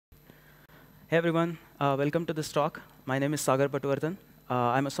Hey everyone, welcome to this talk. My name is Sagar Patwardhan.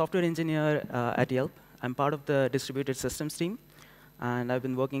 I'm a software engineer at Yelp. I'm part of the distributed systems team, and I've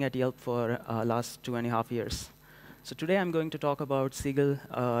been working at Yelp for last 2.5 years. So today I'm going to talk about Seagull,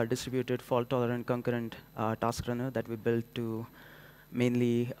 distributed fault-tolerant concurrent task runner that we built to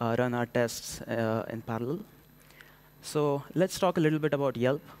mainly run our tests in parallel. So let's talk a little bit about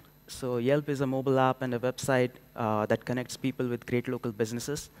Yelp. So Yelp is a mobile app and a website that connects people with great local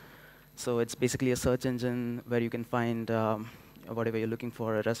businesses. So it's basically a search engine where you can find whatever you're looking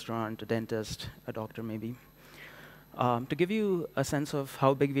for, a restaurant, a dentist, a doctor maybe. To give you a sense of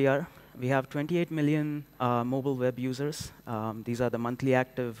how big we are, we have 28 million mobile web users. These are the monthly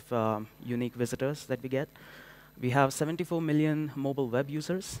active unique visitors that we get. We have 74 million mobile web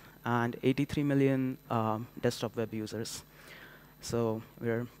users and 83 million desktop web users. So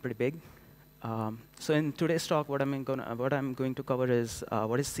we're pretty big. So in today's talk, what I'm going to cover is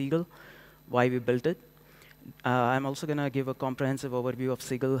what is Seagull, why we built it. I'm also going to give a comprehensive overview of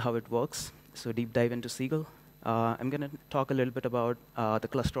Seagull, how it works, so deep dive into Seagull. I'm going to talk a little bit about the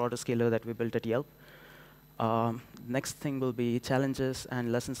cluster autoscaler that we built at Yelp. Next thing will be challenges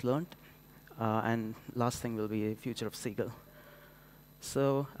and lessons learned. And last thing will be future of Seagull.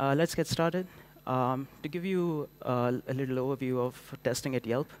 So let's get started. To give you a little overview of testing at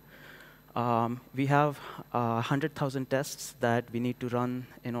Yelp, we have 100,000 tests that we need to run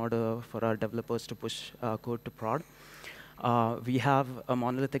in order for our developers to push code to prod. We have a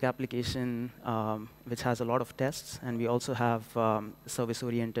monolithic application which has a lot of tests, and we also have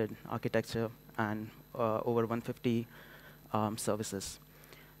service-oriented architecture and over 150 services.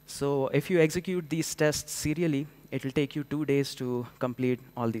 So if you execute these tests serially, it will take you 2 days to complete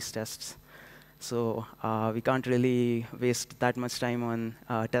all these tests. So we can't really waste that much time on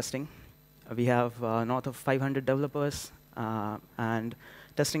testing. We have north of 500 developers, and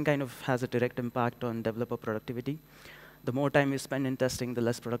testing kind of has a direct impact on developer productivity. The more time we spend in testing, the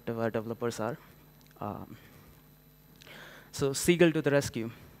less productive our developers are. So Seagull to the rescue.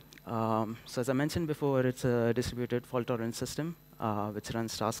 So as I mentioned before, it's a distributed fault-tolerant system which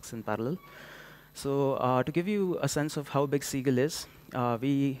runs tasks in parallel. So to give you a sense of how big Seagull is,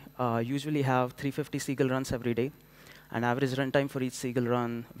 we usually have 350 Seagull runs every day. And average runtime for each Seagull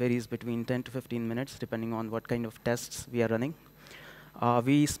run varies between 10 to 15 minutes, depending on what kind of tests we are running.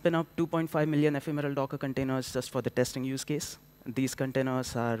 We spin up 2.5 million ephemeral Docker containers just for the testing use case. These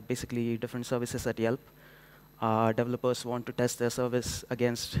containers are basically different services at Yelp. Developers want to test their service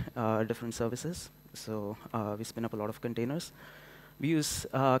against different services, so we spin up a lot of containers. We use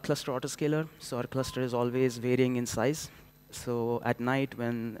cluster autoscaler, so our cluster is always varying in size. So at night,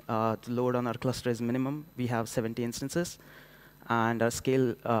 when the load on our cluster is minimum, we have 70 instances. And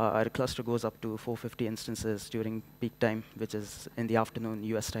our cluster goes up to 450 instances during peak time, which is in the afternoon,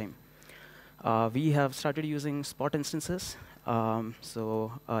 US time. We have started using spot instances.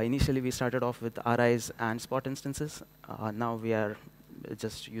 Initially, we started off with RIs and spot instances. Now we are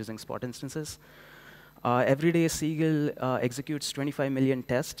just using spot instances. Every day, Seagull executes 25 million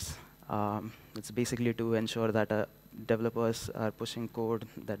tests. It's basically to ensure that developers are pushing code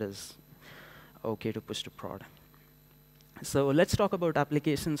that is OK to push to prod. So let's talk about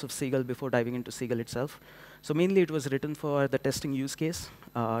applications of Seagull before diving into Seagull itself. So mainly, it was written for the testing use case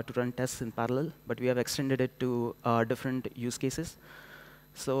to run tests in parallel, but we have extended it to different use cases.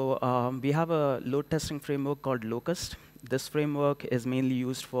 So we have a load testing framework called Locust. This framework is mainly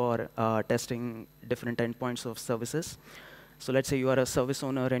used for testing different endpoints of services. So let's say you are a service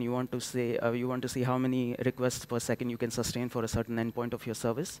owner and you want to see how many requests per second you can sustain for a certain endpoint of your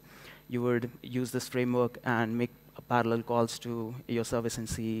service. You would use this framework and make parallel calls to your service and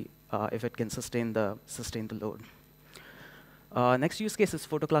see if it can sustain the load. Next use case is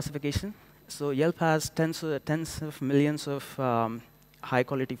photo classification. So Yelp has tens of millions of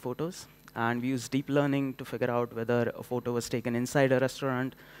high-quality photos, and we use deep learning to figure out whether a photo was taken inside a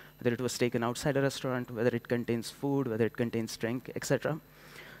restaurant, whether it was taken outside a restaurant, whether it contains food, whether it contains drink, etc.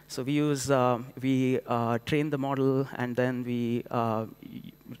 So we train the model, and then we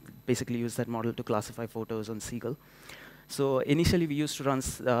basically use that model to classify photos on Seagull. So initially, we used to run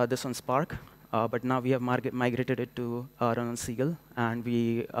this on Spark, but now we have migrated it to run on Seagull, and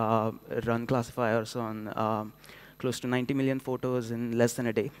we run classifiers on close to 90 million photos in less than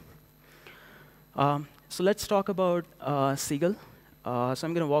a day. So let's talk about Seagull. So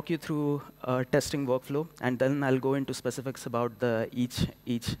I'm going to walk you through a testing workflow, and then I'll go into specifics about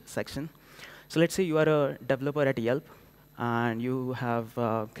each section. So let's say you are a developer at Yelp, and you have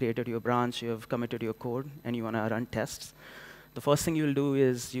created your branch, you have committed your code, and you want to run tests. The first thing you'll do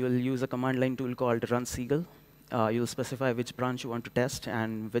is you'll use a command line tool called run Seagull. you'll specify which branch you want to test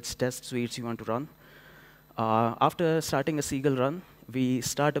and which test suites you want to run. After starting a Seagull run, we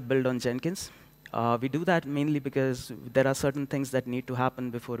start a build on Jenkins. We do that mainly because there are certain things that need to happen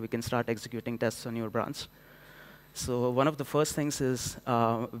before we can start executing tests on your branch. So one of the first things is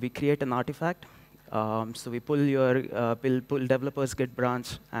we create an artifact. So we pull pull developers Git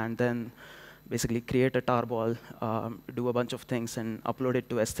branch and then basically create a tarball, do a bunch of things, and upload it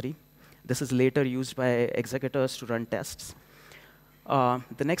to S3. This is later used by executors to run tests.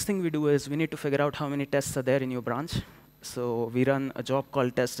 The next thing we do is we need to figure out how many tests are there in your branch. So we run a job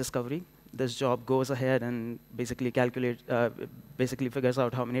called test discovery. This job goes ahead and basically figures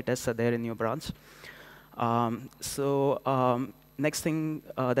out how many tests are there in your branch. Next thing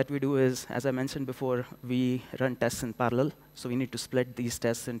that we do is, as I mentioned before, we run tests in parallel. So we need to split these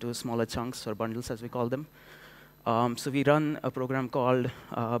tests into smaller chunks or bundles, as we call them. So we run a program called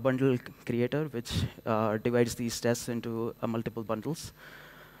bundle creator, which divides these tests into multiple bundles.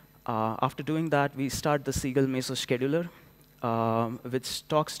 After doing that, we start the Seagull Mesos scheduler, which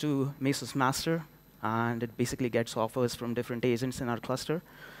talks to Mesos master, and it basically gets offers from different agents in our cluster.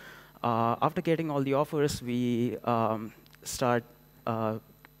 After getting all the offers, we start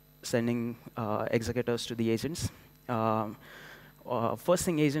sending executors to the agents. First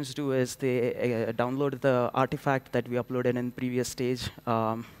thing agents do is they download the artifact that we uploaded in previous stage,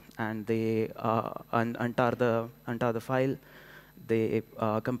 and they untar the file. They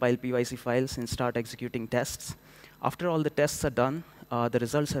compile PYC files and start executing tests. After all the tests are done, the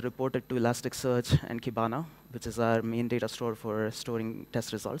results are reported to Elasticsearch and Kibana, which is our main data store for storing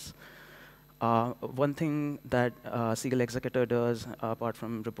test results. One thing that Seagull executor does, apart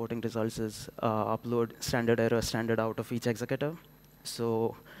from reporting results, is upload standard error, standard out of each executor.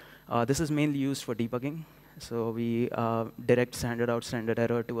 So this is mainly used for debugging. So we direct standard out, standard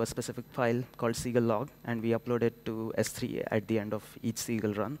error to a specific file called Seagull log, and we upload it to S3 at the end of each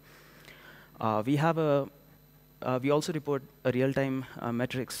Seagull run. We also report real-time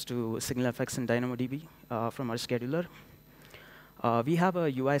metrics to SignalFX and DynamoDB from our scheduler. We have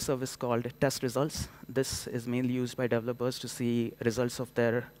a UI service called test results. This is mainly used by developers to see results of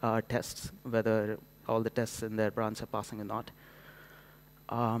their tests, whether all the tests in their branch are passing or not.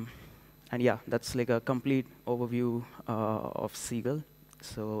 And yeah, that's like a complete overview of Seagull.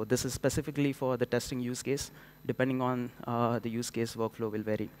 So this is specifically for the testing use case. Depending on the use case, workflow will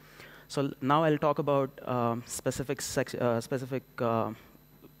vary. So now I'll talk about specifics of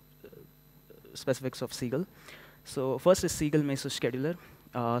Seagull. So first is Seagull Mesos scheduler.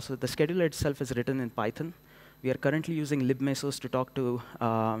 So the scheduler itself is written in Python. We are currently using libmesos to talk to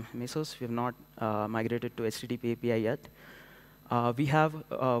Mesos. We have not migrated to HTTP API yet. We have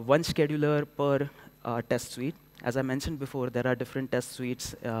one scheduler per test suite. As I mentioned before, there are different test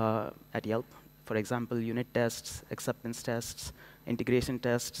suites at Yelp. For example, unit tests, acceptance tests, integration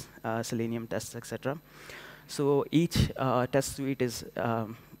tests, Selenium tests, etc. So each test suite is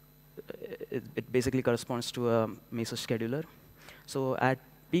it basically corresponds to a Mesos scheduler. So at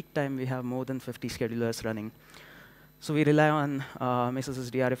peak time, we have more than 50 schedulers running. So we rely on Mesos'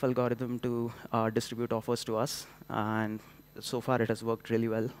 DRF algorithm to distribute offers to us. And so far, it has worked really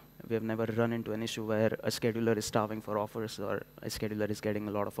well. We have never run into an issue where a scheduler is starving for offers or a scheduler is getting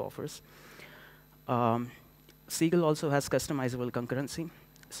a lot of offers. Seagull also has customizable concurrency.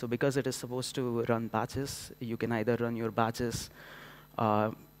 So because it is supposed to run batches, you can either run your batches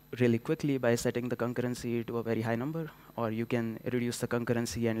really quickly by setting the concurrency to a very high number, or you can reduce the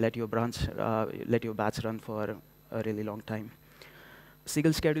concurrency and let your batch run for a really long time.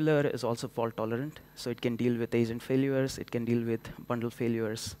 Seagull scheduler is also fault tolerant, so it can deal with agent failures, it can deal with bundle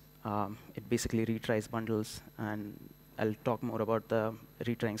failures. It basically retries bundles, and I'll talk more about the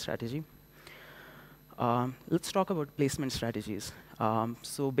retrying strategy. Let's talk about placement strategies.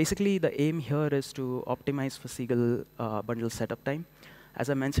 So basically, the aim here is to optimize for Seagull bundle setup time. As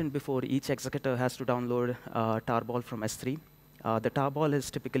I mentioned before, each executor has to download tarball from S3. The tarball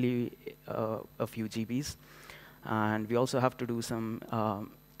is typically a few GBs. And we also have to do some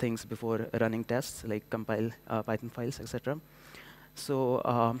things before running tests, like compile Python files, etc. So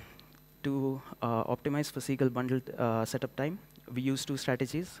to optimize for Seagull bundled setup time, we use two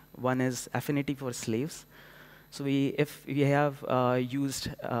strategies. One is affinity for slaves. So if we have used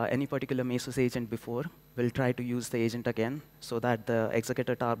any particular Mesos agent before, we'll try to use the agent again so that the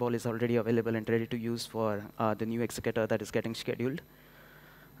executor tarball is already available and ready to use for the new executor that is getting scheduled.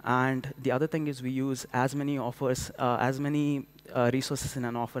 And the other thing is we use as many offers, as many resources in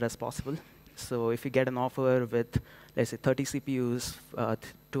an offer as possible. So if we get an offer with, let's say, 30 CPUs,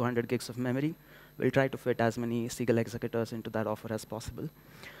 200 gigs of memory, we'll try to fit as many Seagull executors into that offer as possible.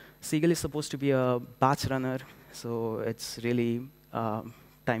 Seagull is supposed to be a batch runner, so it's really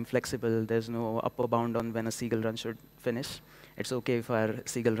time flexible. There's no upper bound on when a Seagull run should finish. It's OK if our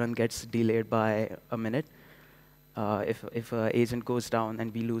Seagull run gets delayed by a minute. If an agent goes down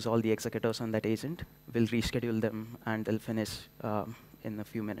and we lose all the executors on that agent, we'll reschedule them, and they'll finish in a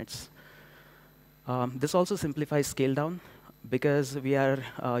few minutes. This also simplifies scale down. Because we are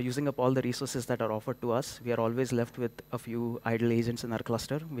using up all the resources that are offered to us, we are always left with a few idle agents in our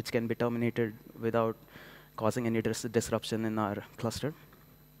cluster, which can be terminated without causing any disruption in our cluster.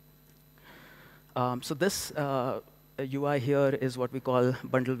 So this UI here is what we call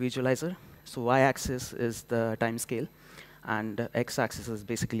bundle visualizer. So y-axis is the time scale, and x-axis is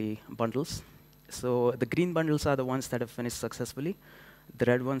basically bundles. So the green bundles are the ones that have finished successfully. The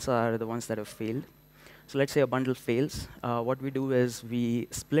red ones are the ones that have failed. So let's say a bundle fails. What we do is we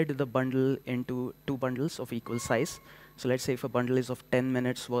split the bundle into two bundles of equal size. So let's say if a bundle is of 10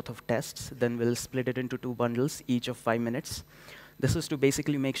 minutes worth of tests, then we'll split it into two bundles, each of 5 minutes. This is to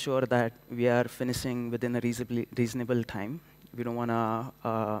basically make sure that we are finishing within a reasonable time. We don't want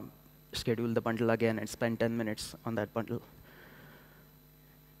to schedule the bundle again and spend 10 minutes on that bundle.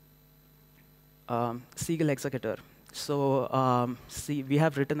 Seagull executor. So we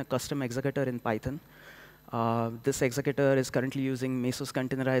have written a custom executor in Python. This executor is currently using Mesos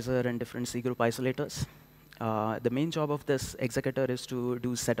containerizer and different C group isolators. The main job of this executor is to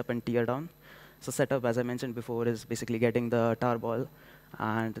do setup and tear down. So setup, as I mentioned before, is basically getting the tarball,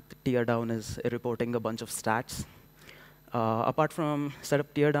 and the tear down is reporting a bunch of stats. Apart from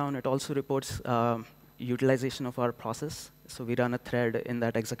setup tear down, it also reports utilization of our process. So we run a thread in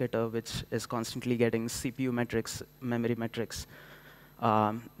that executor, which is constantly getting CPU metrics, memory metrics,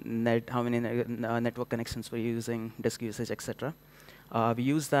 how many network connections we're using, disk usage, etc. We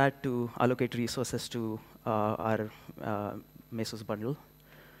use that to allocate resources to our Mesos bundle.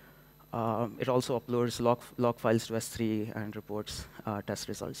 It also uploads log files to S3 and reports test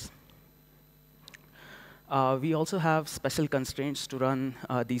results. We also have special constraints to run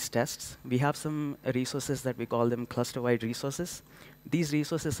these tests. We have some resources that we call them cluster-wide resources. These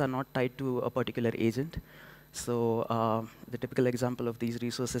resources are not tied to a particular agent. So the typical example of these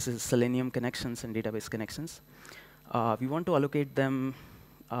resources is Selenium connections and database connections. We want to allocate them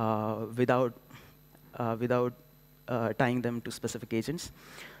without tying them to specific agents.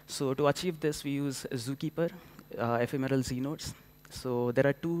 So to achieve this, we use Zookeeper, ephemeral Z nodes. So there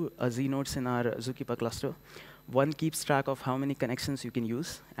are two Z nodes in our Zookeeper cluster. One keeps track of how many connections you can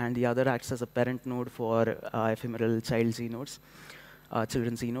use, and the other acts as a parent node for ephemeral child Z nodes.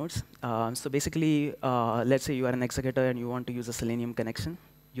 Children Z nodes. So basically, let's say you are an executor and you want to use a Selenium connection.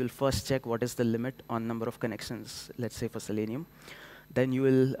 You'll first check what is the limit on number of connections, let's say for Selenium. Then you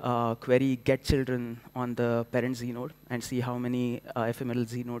will query get children on the parent Z node and see how many ephemeral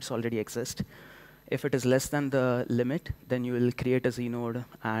Z nodes already exist. If it is less than the limit, then you will create a Z node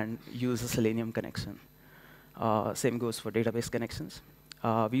and use a Selenium connection. Same goes for database connections.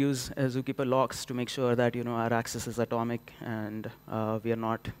 We use Zookeeper logs to make sure that our access is atomic and we are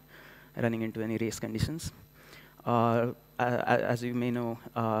not running into any race conditions. As you may know,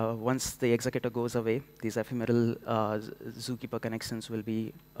 once the executor goes away, these ephemeral Zookeeper connections will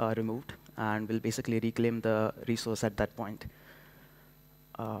be removed and will basically reclaim the resource at that point.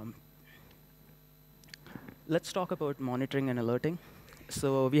 Let's talk about monitoring and alerting.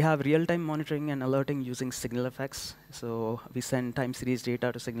 So we have real-time monitoring and alerting using SignalFX. So we send time series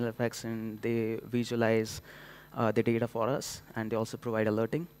data to SignalFX, and they visualize the data for us, and they also provide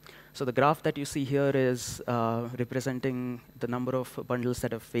alerting. So the graph that you see here is representing the number of bundles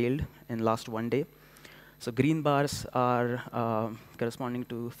that have failed in last 1 day. So green bars are corresponding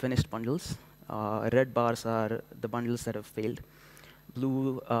to finished bundles. Red bars are the bundles that have failed.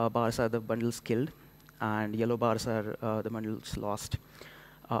 Blue bars are the bundles killed, and yellow bars are the bundles lost.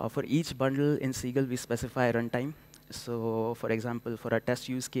 For each bundle in Seagull, we specify runtime. So for example, for our test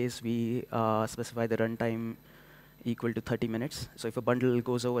use case, we specify the runtime equal to 30 minutes. So if a bundle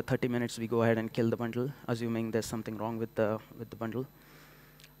goes over 30 minutes, we go ahead and kill the bundle, assuming there's something wrong with the bundle.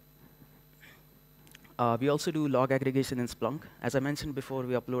 We also do log aggregation in Splunk. As I mentioned before,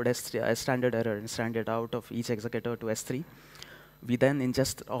 we upload a standard error and standard out of each executor to S3. We then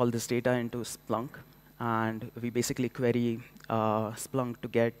ingest all this data into Splunk, and we basically query Splunk to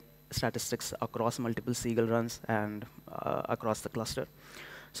get statistics across multiple Seagull runs and across the cluster.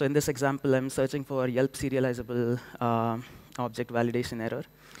 So in this example, I'm searching for Yelp serializable object validation error.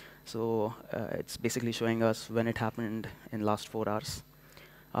 So it's basically showing us when it happened in last 4 hours.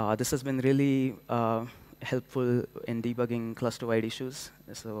 This has been really helpful in debugging cluster-wide issues.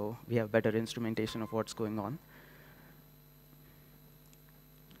 So we have better instrumentation of what's going on.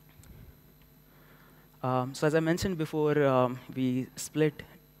 So as I mentioned before, we split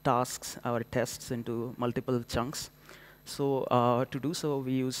tasks, our tests, into multiple chunks. So to do so,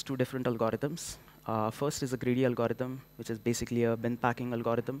 we use two different algorithms. First is a greedy algorithm, which is basically a bin packing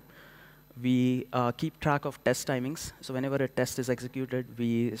algorithm. We keep track of test timings. So whenever a test is executed,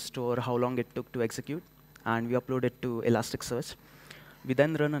 we store how long it took to execute, and we upload it to Elasticsearch. We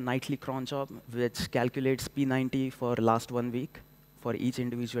then run a nightly cron job, which calculates P90 for last 1 week for each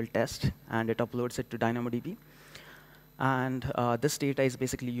individual test, and it uploads it to DynamoDB. And this data is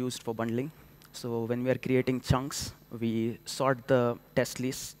basically used for bundling. So when we are creating chunks, we sort the test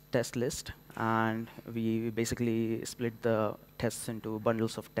list, and we basically split the tests into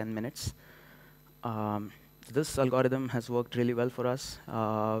bundles of 10 minutes. This algorithm has worked really well for us.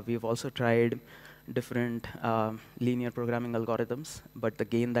 We've also tried different linear programming algorithms, but the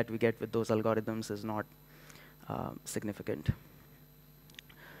gain that we get with those algorithms is not significant.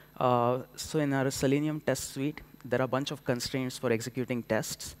 So in our Selenium test suite, there are a bunch of constraints for executing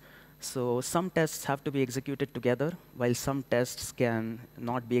tests. So some tests have to be executed together, while some tests can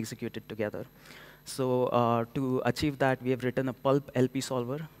not be executed together. So to achieve that, we have written a pulp LP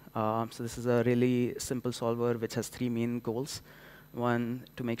solver. So this is a really simple solver which has 3 main goals. One,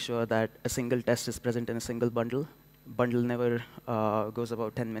 to make sure that a single test is present in a single bundle. Bundle never goes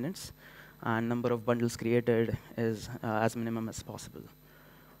about 10 minutes. And number of bundles created is as minimum as possible.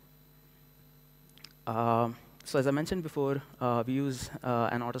 So as I mentioned before, we use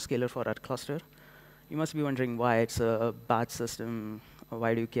an autoscaler for our cluster. You must be wondering why it's a batch system.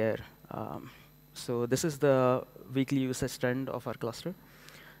 Why do you care? So this is the weekly usage trend of our cluster.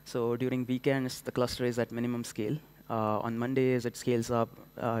 So during weekends, the cluster is at minimum scale. On Mondays, it scales up.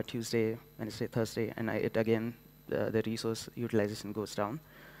 Tuesday, Wednesday, Thursday, and the resource utilization goes down.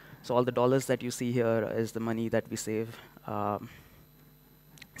 So all the dollars that you see here is the money that we save.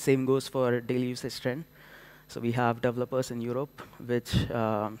 Same goes for daily usage trend. So we have developers in Europe, which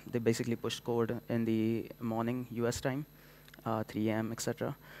they basically push code in the morning US time, 3 a.m.,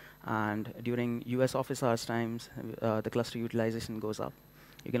 etc. And during US office hours times, the cluster utilization goes up.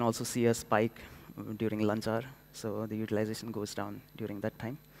 You can also see a spike during lunch hour, so the utilization goes down during that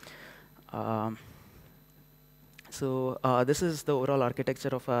time. This is the overall architecture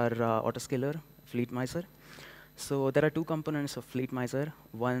of our autoscaler, Fleet Miser. So there are two components of Fleet Miser.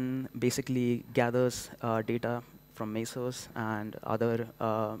 One basically gathers data from Mesos and other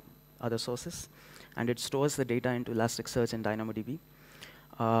sources, and it stores the data into Elasticsearch and DynamoDB.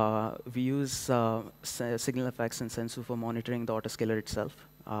 We use signal effects and Sensu for monitoring the autoscaler itself.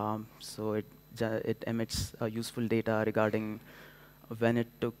 So it emits useful data regarding when it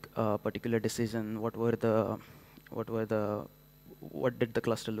took a particular decision, what did the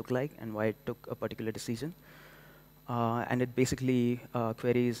cluster look like, and why it took a particular decision. And it basically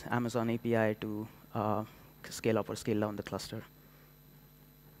queries Amazon API to scale up or scale down the cluster.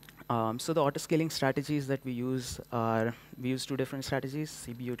 So the autoscaling strategies that we use two different strategies: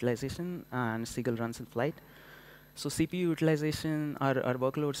 CPU utilization and Seagull runs in flight. So CPU utilization, our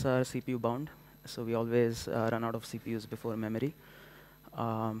workloads are CPU bound, so we always run out of CPUs before memory.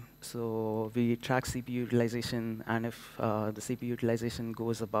 So we track CPU utilization, and if the CPU utilization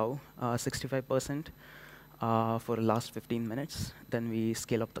goes above 65% for the last 15 minutes, then we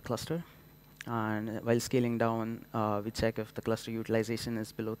scale up the cluster. And while scaling down, we check if the cluster utilization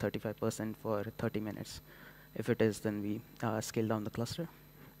is below 35% for 30 minutes. If it is, then we scale down the cluster.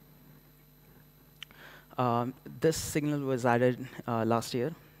 This signal was added last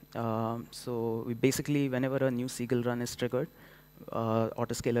year. So we basically, whenever a new Seagull run is triggered,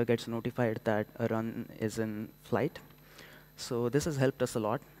 autoscaler gets notified that a run is in flight. So this has helped us a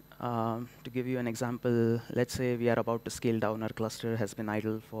lot. To give you an example, let's say we are about to scale down. Our cluster has been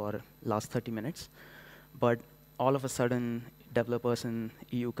idle for last 30 minutes, but all of a sudden, developers in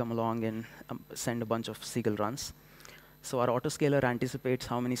EU come along and send a bunch of Seagull runs. So our autoscaler anticipates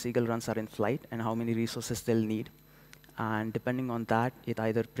how many Seagull runs are in flight and how many resources they'll need. And depending on that, it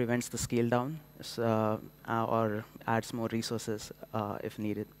either prevents the scale down or adds more resources if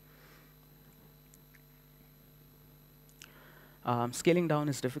needed. Scaling down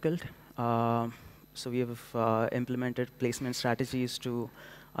is difficult. So we have implemented placement strategies to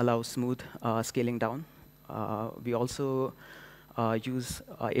allow smooth scaling down. We also use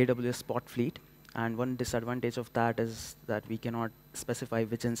AWS spotfleet. And one disadvantage of that is that we cannot specify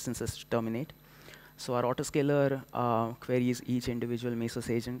which instances to terminate. So our autoscaler queries each individual Mesos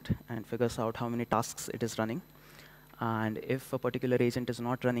agent and figures out how many tasks it is running. And if a particular agent is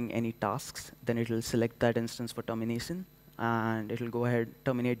not running any tasks, then it will select that instance for termination. And it will go ahead,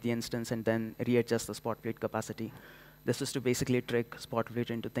 terminate the instance, and then readjust the spotfleet capacity. This is to basically trick spotfleet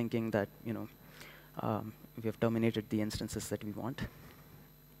into thinking that We have terminated the instances that we want.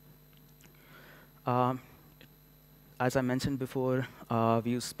 As I mentioned before,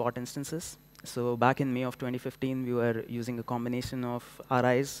 we use spot instances. So back in May of 2015, we were using a combination of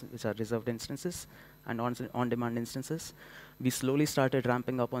RIs, which are reserved instances, and on-demand instances. We slowly started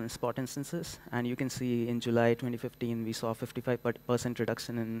ramping up on spot instances, and you can see in July 2015, we saw a 55%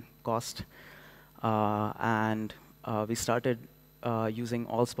 reduction in cost, and we started using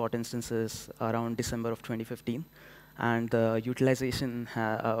all spot instances around December of 2015. And the utilization,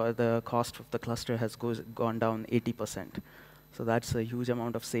 the cost of the cluster has gone down 80%. So that's a huge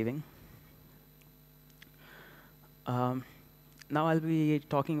amount of saving. Now I'll be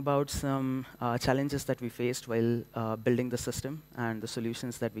talking about some challenges that we faced while building the system and the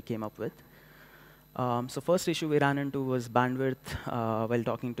solutions that we came up with. So first issue we ran into was bandwidth while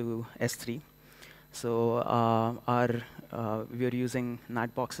talking to S3. So we are using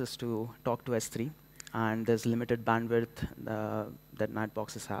NAT boxes to talk to S3, and there's limited bandwidth that NAT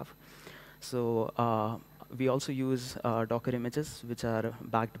boxes have. So we also use Docker images, which are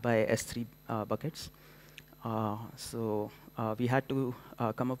backed by S3 buckets. So we had to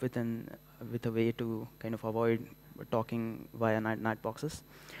come up with a way to kind of avoid talking via NAT boxes.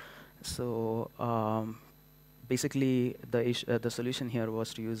 So basically, the solution here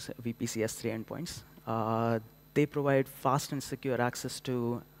was to use VPC S3 endpoints. They provide fast and secure access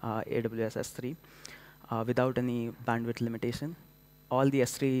to AWS S3 without any bandwidth limitation. All the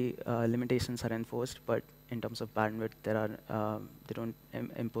S3 limitations are enforced, but in terms of bandwidth, they don't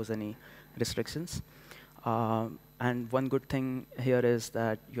impose any restrictions. And one good thing here is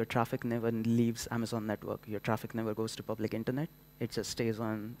that your traffic never leaves Amazon network. Your traffic never goes to public internet. It just stays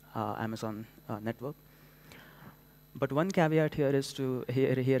on Amazon network. But one caveat here is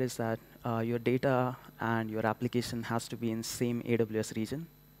that your data and your application has to be in same AWS region.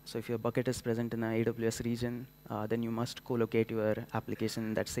 So if your bucket is present in an AWS region, then you must co-locate your application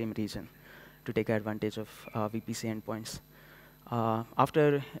in that same region to take advantage of VPC endpoints.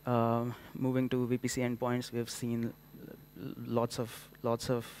 After moving to VPC endpoints, we have seen lots of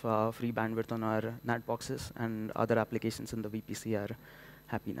free bandwidth on our NAT boxes, and other applications in the VPC are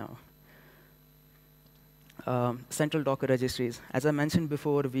happy now. Central Docker registries. As I mentioned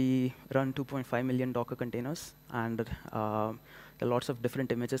before, we run 2.5 million Docker containers, and there are lots of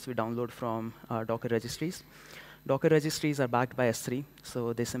different images we download from Docker registries. Docker registries are backed by S3,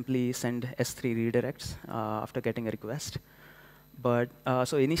 so they simply send S3 redirects after getting a request. But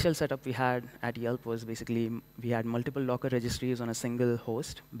so initial setup we had at Yelp was basically we had multiple Docker registries on a single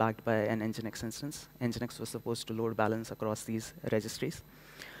host backed by an Nginx instance. Nginx was supposed to load balance across these registries.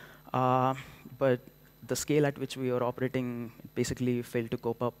 But the scale at which we were operating basically failed to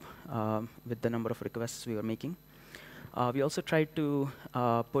cope up with the number of requests we were making. We also tried to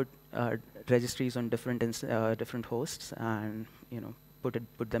put registries on different hosts and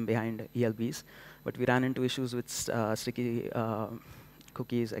put them behind ELBs, but we ran into issues with sticky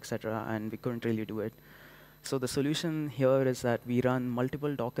cookies, etc., and we couldn't really do it. So the solution here is that we run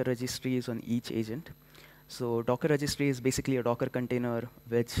multiple Docker registries on each agent. So Docker registry is basically a Docker container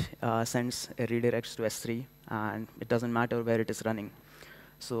which sends redirects to S3, and it doesn't matter where it is running.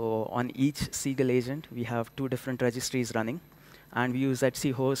 So on each Seagull agent, we have 2 different registries running, and we use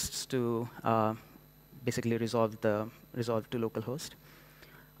etc hosts to basically resolve to localhost.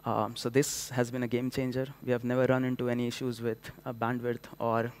 So this has been a game changer. We have never run into any issues with bandwidth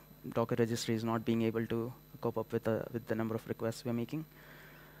or Docker registries not being able to cope up with the number of requests we're making.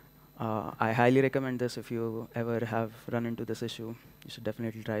 I highly recommend this. If you ever have run into this issue, you should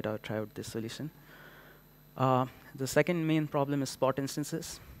definitely try out this solution. The second main problem is spot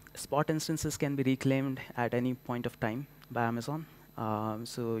instances. Spot instances can be reclaimed at any point of time by Amazon.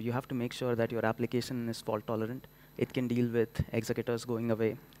 So you have to make sure that your application is fault tolerant. It can deal with executors going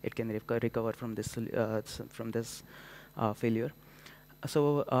away. It can recover from this failure.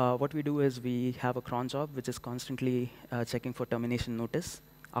 So what we do is we have a cron job, which is constantly checking for termination notice.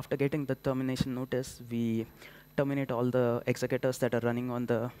 After getting the termination notice, we terminate all the executors that are running on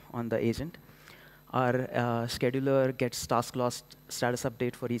the agent. Our scheduler gets task loss status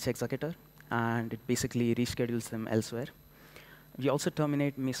update for each executor, and it basically reschedules them elsewhere. We also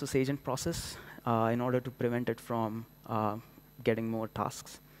terminate Mesos agent process in order to prevent it from getting more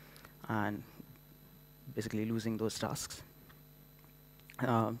tasks and basically losing those tasks.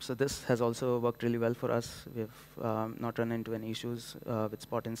 So this has also worked really well for us. We've not run into any issues with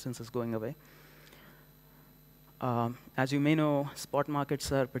spot instances going away. As you may know, spot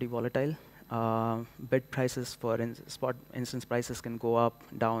markets are pretty volatile. Bid prices for spot instance prices can go up,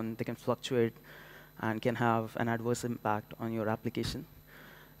 down, they can fluctuate, and can have an adverse impact on your application.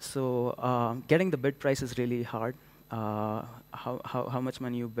 So getting the bid price is really hard. How much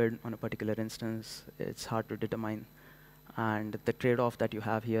money you bid on a particular instance, it's hard to determine. And the trade-off that you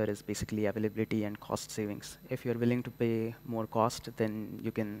have here is basically availability and cost savings. If you're willing to pay more cost, then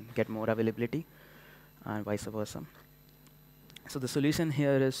you can get more availability, and vice versa. So the solution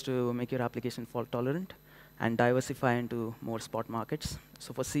here is to make your application fault tolerant and diversify into more spot markets.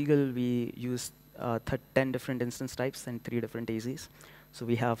 So for Seagull, we use 10 different instance types and 3 different AZs. So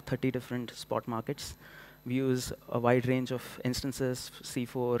we have 30 different spot markets. We use a wide range of instances,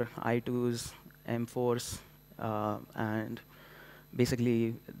 C4, I2s, M4s, and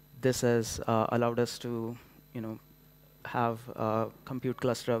basically this has allowed us to have a compute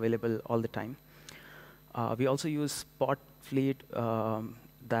cluster available all the time. We also use spotfleet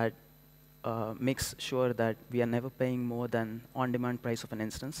that makes sure that we are never paying more than on-demand price of an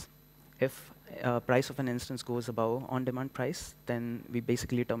instance. If price of an instance goes above on-demand price, then we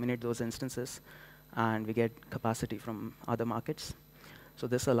basically terminate those instances, and we get capacity from other markets. So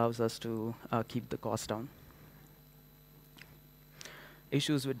this allows us to keep the cost down.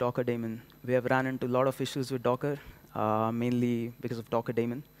 Issues with Docker daemon. We have run into a lot of issues with Docker, mainly because of Docker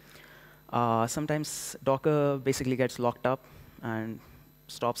daemon. Sometimes Docker basically gets locked up and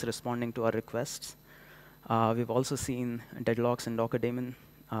stops responding to our requests. We've also seen deadlocks in Docker daemon.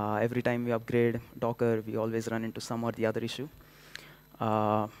 Every time we upgrade Docker, we always run into some or the other issue.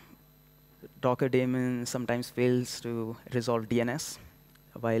 Docker daemon sometimes fails to resolve DNS,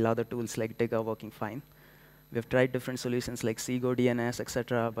 while other tools like Dig are working fine. We've tried different solutions like Seagull DNS,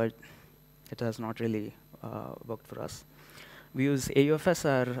 etc., but it has not really worked for us. We use AUFS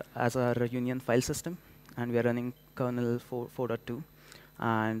as our union file system, and we are running kernel 4.2.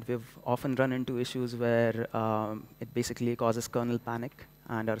 And we've often run into issues where it basically causes kernel panic,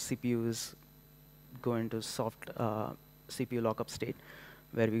 and our CPUs go into soft CPU lockup state,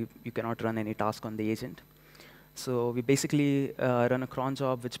 where you cannot run any task on the agent. So we basically run a cron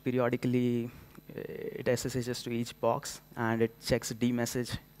job, which periodically it SSHs to each box, and it checks a D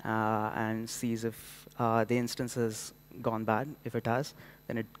message and sees if the instance has gone bad. If it has,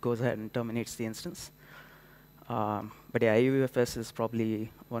 then it goes ahead and terminates the instance. But yeah, AUFS is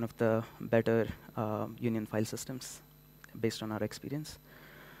probably one of the better union file systems based on our experience.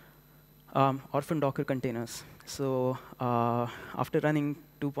 Orphan Docker containers. So after running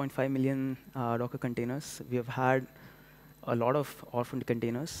 2.5 million Docker containers, we have had a lot of orphaned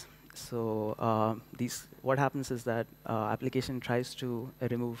containers. So what happens is that application tries to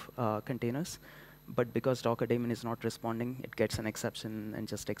remove containers, but because Docker daemon is not responding, it gets an exception and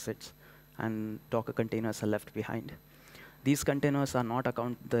just exits, and Docker containers are left behind. These containers are not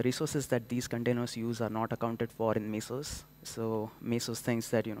the resources that these containers use are not accounted for in Mesos. So Mesos thinks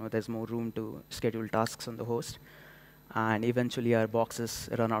that there's more room to schedule tasks on the host, and eventually our boxes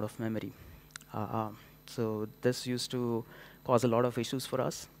run out of memory. So this used to cause a lot of issues for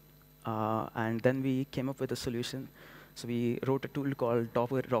us. And then we came up with a solution. So we wrote a tool called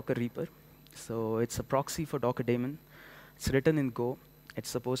Docker Reaper. So it's a proxy for Docker daemon. It's written in Go. It's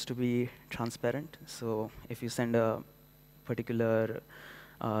supposed to be transparent. So if you send a particular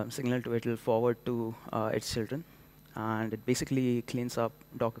signal to it, it'll forward to its children. And it basically cleans up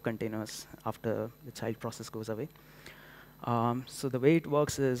Docker containers after the child process goes away. So the way it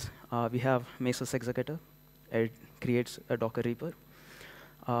works is we have Mesos executor. It creates a Docker Reaper.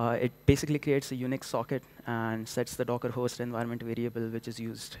 It basically creates a Unix socket and sets the Docker host environment variable, which is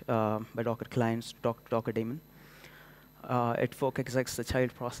used by Docker clients, Docker daemon. It fork executes the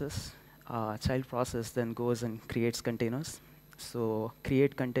child process. Child process then goes and creates containers. So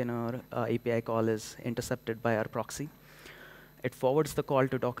create container API call is intercepted by our proxy. It forwards the call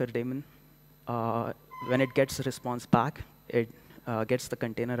to Docker daemon. When it gets a response back, it gets the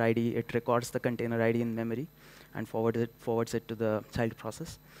container ID. It records the container ID in memory and forwards it to the child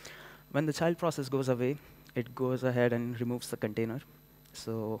process. When the child process goes away, it goes ahead and removes the container.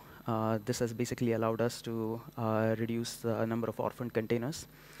 So this has basically allowed us to reduce the number of orphaned containers.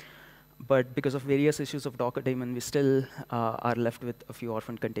 But because of various issues of Docker daemon, we still are left with a few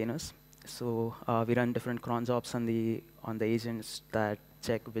orphaned containers. So we run different cron jobs on the agents that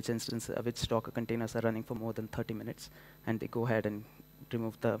check which Docker containers are running for more than 30 minutes, and they go ahead and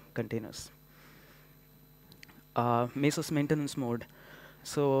remove the containers. Mesos maintenance mode.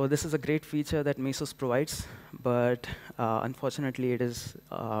 So this is a great feature that Mesos provides, but unfortunately it is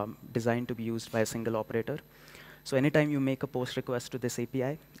designed to be used by a single operator. So anytime you make a post request to this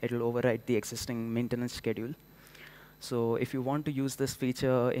API, it'll override the existing maintenance schedule. So if you want to use this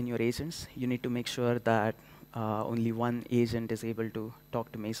feature in your agents, you need to make sure that only one agent is able to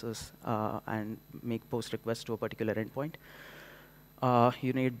talk to Mesos and make post requests to a particular endpoint.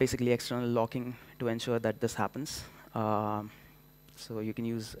 You need basically external locking to ensure that this happens. So you can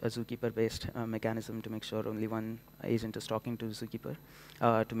use a zookeeper-based mechanism to make sure only one agent is talking to zookeeper,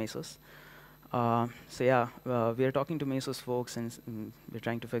 to Mesos. So yeah, we are talking to Mesos folks, and we're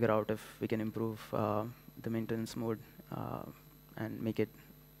trying to figure out if we can improve the maintenance mode and make it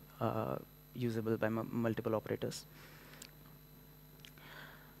usable by multiple operators.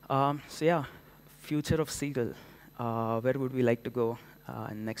 So yeah, future of Seagull. Where would we like to go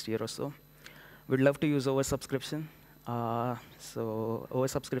in next year or so? We'd love to use oversubscription. So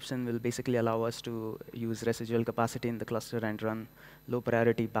oversubscription will basically allow us to use residual capacity in the cluster and run low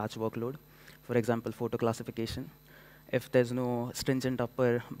priority batch workload. For example, photo classification. If there's no stringent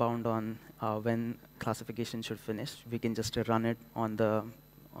upper bound on when classification should finish, we can just run it on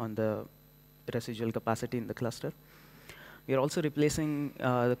the residual capacity in the cluster. We are also replacing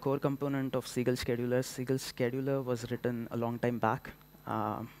the core component of Seagull scheduler. Seagull scheduler was written a long time back,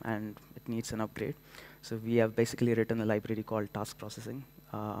 and it needs an upgrade. So we have basically written a library called task processing,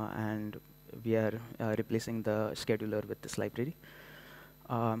 and we are replacing the scheduler with this library.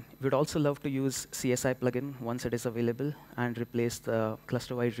 We'd also love to use CSI plugin once it is available and replace the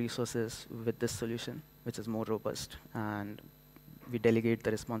cluster-wide resources with this solution, which is more robust. And we delegate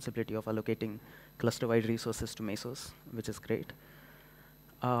the responsibility of allocating cluster-wide resources to Mesos, which is great.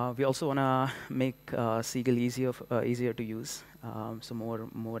 We also want to make Seagull easier to use, so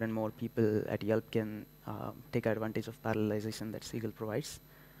more and more people at Yelp can take advantage of parallelization that Seagull provides.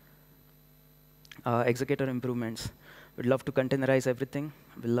 Executor improvements. We'd love to containerize everything.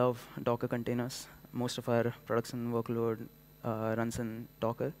 We love Docker containers. Most of our production workload runs in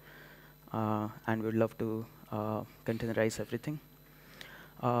Docker, and we'd love to containerize everything.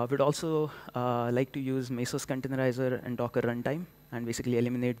 We'd also like to use Mesos containerizer and Docker runtime and basically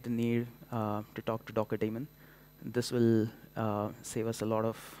eliminate the need to talk to Docker daemon. This will save us a lot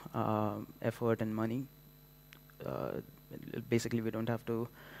of effort and money. Basically, we don't have to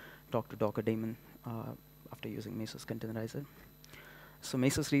talk to Docker daemon after using Mesos containerizer. So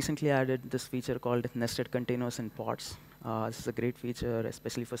Mesos recently added this feature called nested containers and pods. This is a great feature,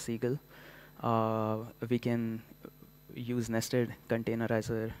 especially for Seagull. We can use nested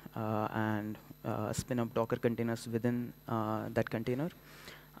containerizer and spin up Docker containers within that container.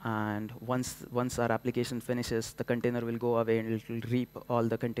 And once our application finishes, the container will go away and it will reap all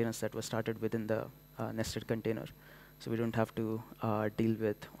the containers that were started within the nested container. So we don't have to deal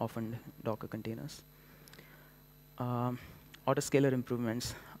with orphaned Docker containers. Autoscaler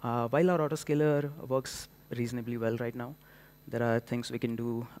improvements. While our autoscaler works reasonably well right now, there are things we can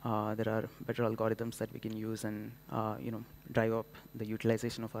do. There are better algorithms that we can use and drive up the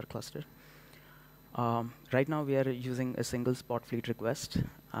utilization of our cluster. Right now, we are using a single spot fleet request,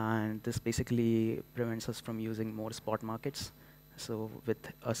 and this basically prevents us from using more spot markets. So with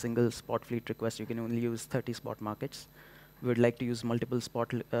a single spot fleet request, you can only use 30 spot markets. We would like to use multiple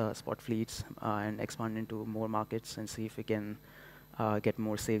spot fleets and expand into more markets and see if we can get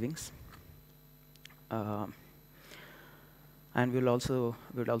more savings. And we would also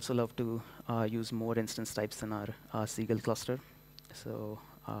love to use more instance types in our Seagull cluster. So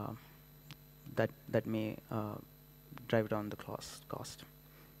that may drive down the cost.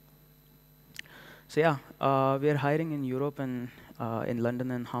 So yeah, we are hiring in Europe and in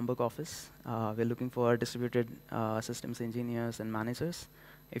London and Hamburg office. We're looking for distributed systems engineers and managers.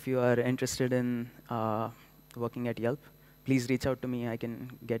 If you are interested in working at Yelp, please reach out to me. I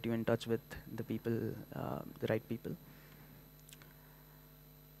can get you in touch with the people, the right people.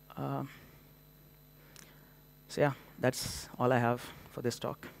 So yeah, that's all I have for this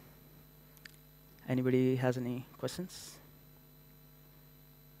talk. Anybody has any questions?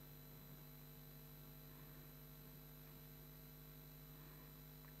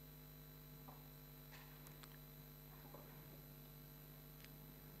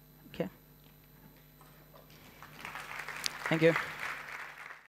 Okay. Thank you.